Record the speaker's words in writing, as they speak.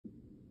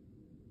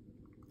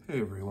Hey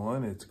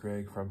everyone, it's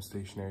Greg from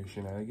Stationery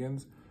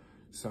Shenanigans.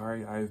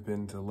 Sorry I've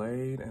been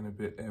delayed and a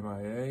bit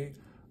MIA.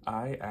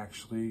 I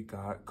actually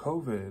got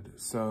COVID,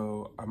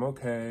 so I'm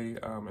okay.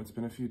 It's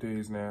been a few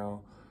days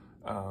now.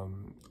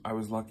 I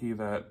was lucky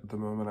that the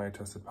moment I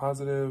tested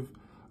positive,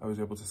 I was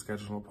able to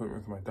schedule an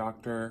appointment with my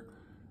doctor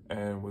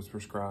and was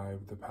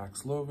prescribed the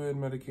Paxlovid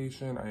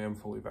medication. I am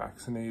fully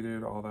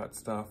vaccinated, all that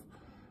stuff,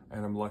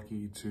 and I'm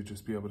lucky to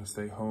just be able to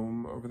stay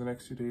home over the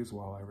next few days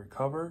while I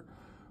recover.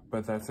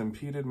 But that's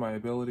impeded my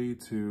ability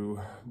to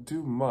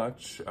do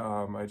much.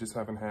 I just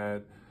haven't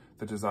had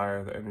the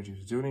desire, the energy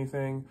to do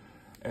anything.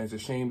 And it's a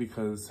shame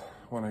because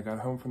when I got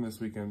home from this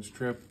weekend's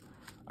trip,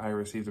 I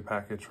received a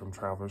package from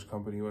Travelers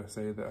Company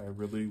USA that I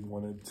really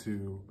wanted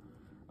to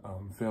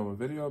film a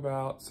video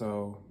about.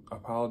 So I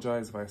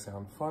apologize if I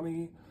sound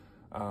funny.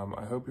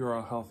 I hope you're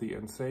all healthy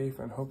and safe,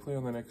 and hopefully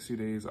on the next few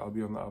days, I'll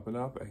be on the up and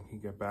up and can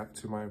get back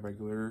to my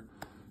regular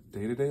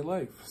day-to-day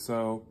life.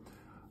 So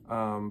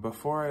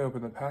before I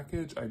open the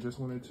package, I just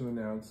wanted to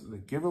announce the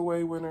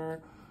giveaway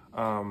winner.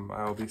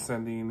 I'll be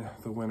sending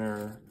the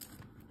winner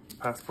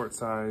passport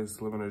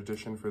size limited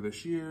edition for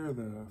this year,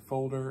 the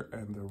folder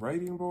and the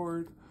writing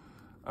board.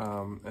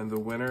 And the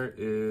winner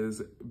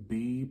is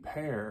B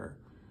Pair.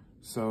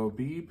 So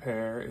B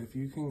Pair, if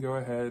you can go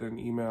ahead and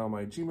email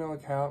my Gmail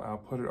account, I'll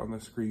put it on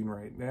the screen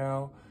right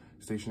now,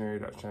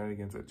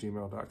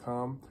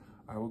 stationery.shenanigans@gmail.com.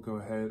 I will go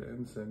ahead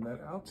and send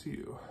that out to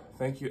you.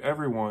 Thank you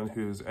everyone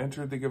who's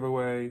entered the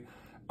giveaway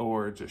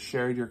or just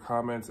shared your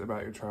comments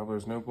about your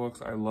traveler's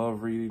notebooks. I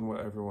love reading what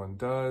everyone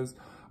does.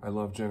 I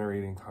love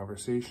generating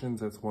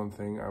conversations. That's one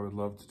thing I would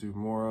love to do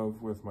more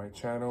of with my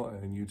channel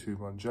and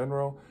YouTube in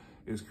general,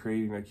 is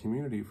creating a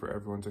community for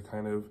everyone to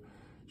kind of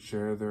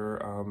share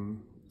their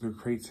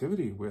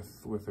creativity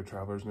with their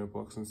traveler's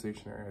notebooks and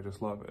stationery. I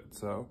just love it.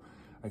 So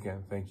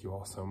again, thank you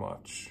all so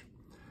much.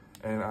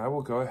 And I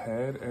will go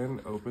ahead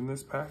and open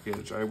this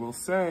package. I will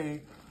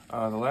say,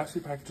 the last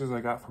few packages I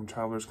got from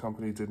Travelers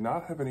Company did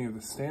not have any of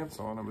the stamps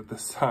on them, but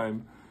this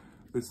time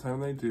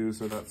they do,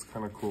 so that's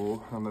kind of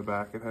cool. On the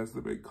back, it has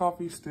the big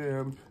coffee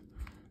stamp,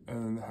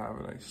 and then they have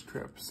a nice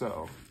trip.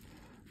 So,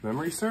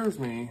 memory serves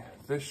me,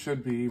 this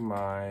should be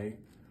my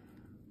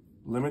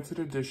limited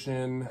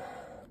edition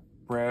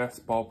Brass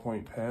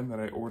Ballpoint pen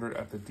that I ordered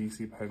at the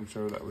DC Pen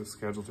Show that was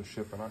scheduled to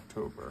ship in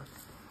October.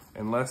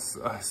 Unless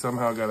I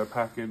somehow got a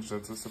package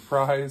that's a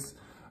surprise,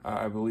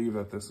 I believe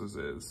that this was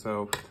it.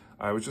 So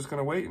I was just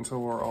gonna wait until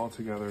we're all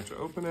together to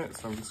open it.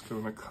 So I'm just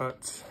gonna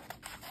cut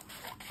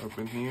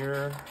open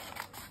here.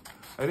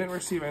 I didn't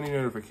receive any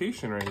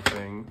notification or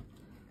anything,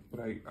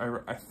 but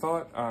I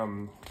thought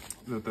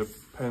that the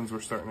pens were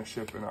starting to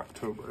ship in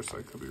October, so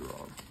I could be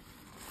wrong.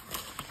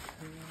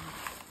 Okay.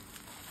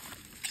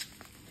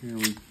 Here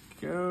we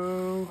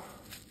go.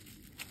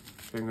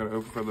 I'm gonna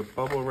open for the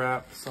bubble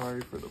wrap.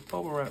 Sorry for the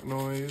bubble wrap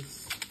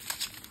noise.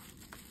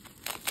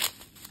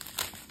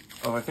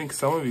 Oh, I think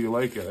some of you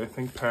like it. I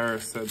think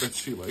Paris said that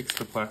she likes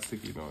the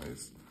plasticky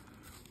noise.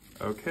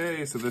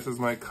 Okay, so this is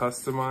my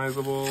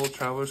customizable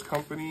Travelers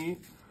Company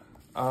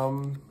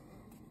pen.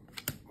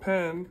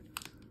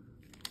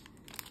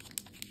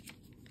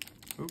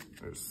 Oop,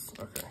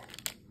 okay.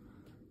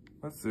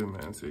 Let's zoom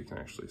in so you can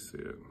actually see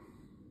it.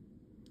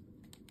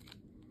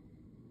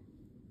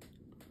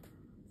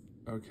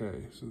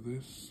 Okay, so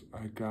this,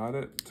 I got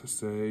it to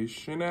say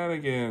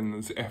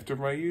Shenanigans after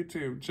my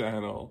YouTube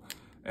channel,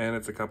 and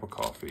it's a cup of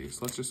coffee.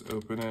 So let's just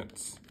open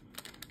it.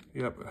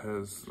 Yep, it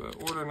has the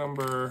order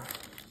number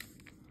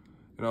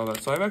and all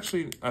that. So I've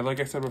actually,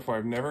 like I said before,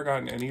 I've never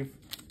gotten any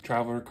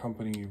Traveler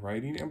Company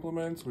writing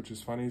implements, which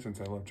is funny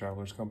since I love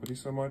Travelers Company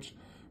so much,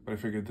 but I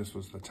figured this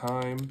was the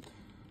time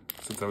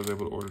since I was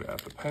able to order it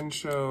at the pen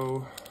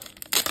show.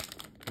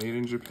 Made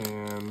in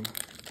Japan,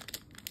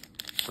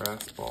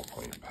 Brass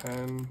Ballpoint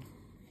pen.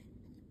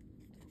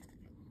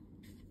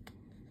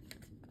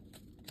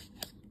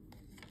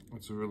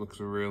 It looks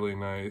really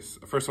nice.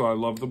 First of all, I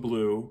love the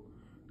blue.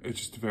 It's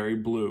just very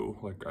blue.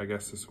 Like, I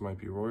guess this might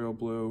be royal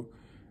blue.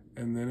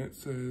 And then it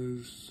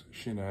says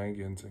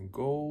Shenanigans in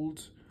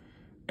gold.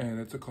 And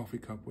it's a coffee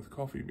cup with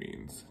coffee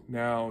beans.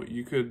 Now,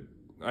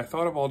 I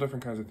thought of all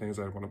different kinds of things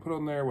I'd want to put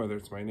on there, whether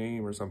it's my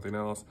name or something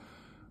else.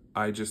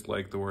 I just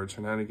like the word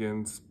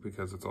Shenanigans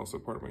because it's also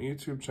part of my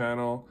YouTube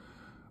channel.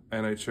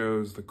 And I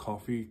chose the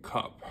coffee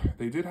cup.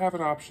 They did have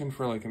an option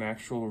for like an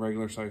actual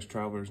regular size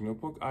traveler's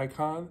notebook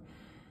icon,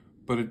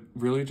 but it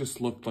really just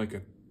looked like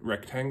a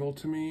rectangle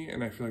to me,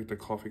 and I feel like the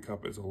coffee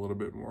cup is a little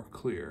bit more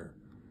clear.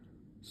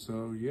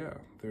 So yeah,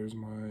 there's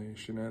my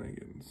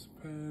Shenanigans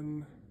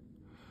pen.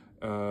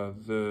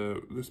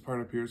 This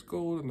part up here is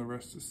gold and the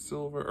rest is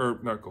silver, or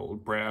not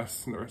gold,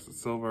 brass, and the rest is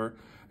silver.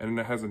 And then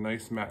it has a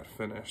nice matte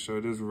finish, so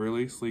it is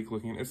really sleek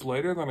looking. It's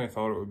lighter than I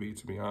thought it would be,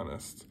 to be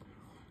honest.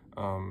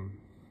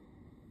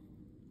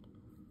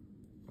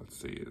 Let's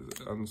see, is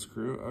it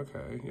unscrew?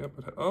 Okay, yep.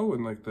 Oh,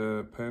 and like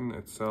the pen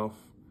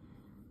itself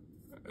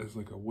is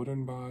like a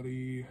wooden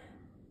body.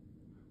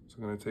 So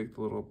I'm gonna take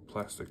the little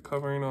plastic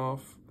covering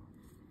off.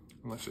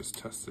 And let's just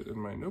test it in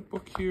my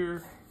notebook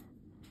here.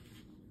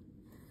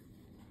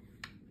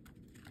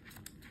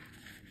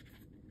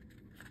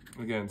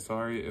 Again,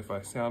 sorry if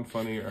I sound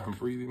funny or I'm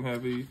breathing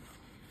heavy.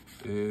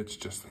 It's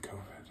just the COVID.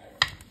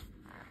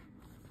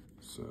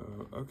 So,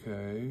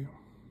 okay.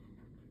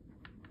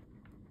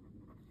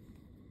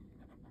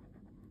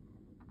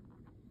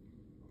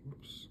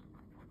 Oops.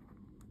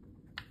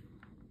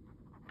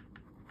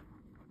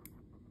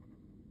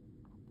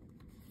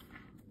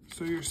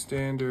 So your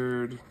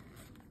standard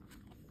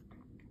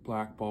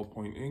black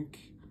ballpoint ink,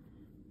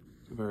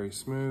 very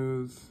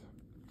smooth.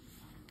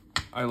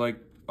 I like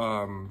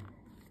ballpoint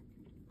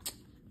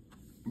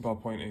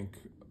ink.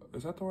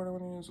 Is that the word I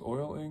want to use?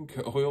 Oil ink?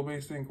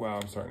 Oil-based ink? Wow,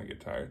 I'm starting to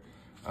get tired.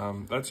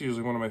 That's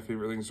usually one of my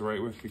favorite things to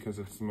write with because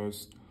it's the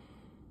most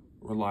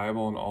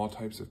reliable in all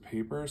types of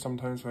paper.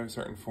 Sometimes if I have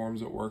certain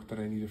forms at work that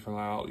I need to fill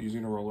out,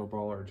 using a roller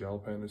ball or a gel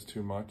pen is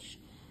too much.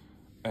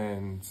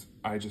 And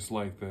I just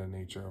like the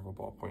nature of a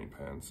ballpoint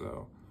pen.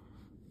 So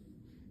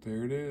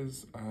there it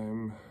is.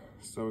 I'm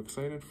so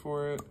excited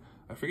for it.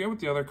 I forget what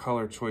the other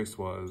color choice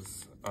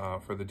was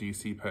for the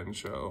DC pen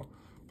show,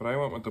 but I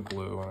went with the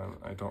blue and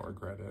I don't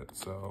regret it.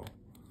 So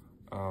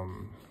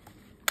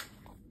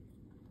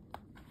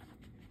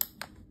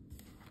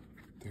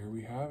there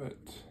we have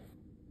it.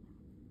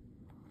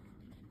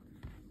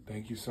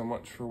 Thank you so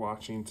much for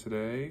watching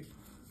today,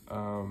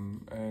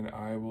 and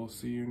I will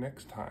see you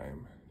next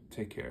time.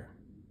 Take care.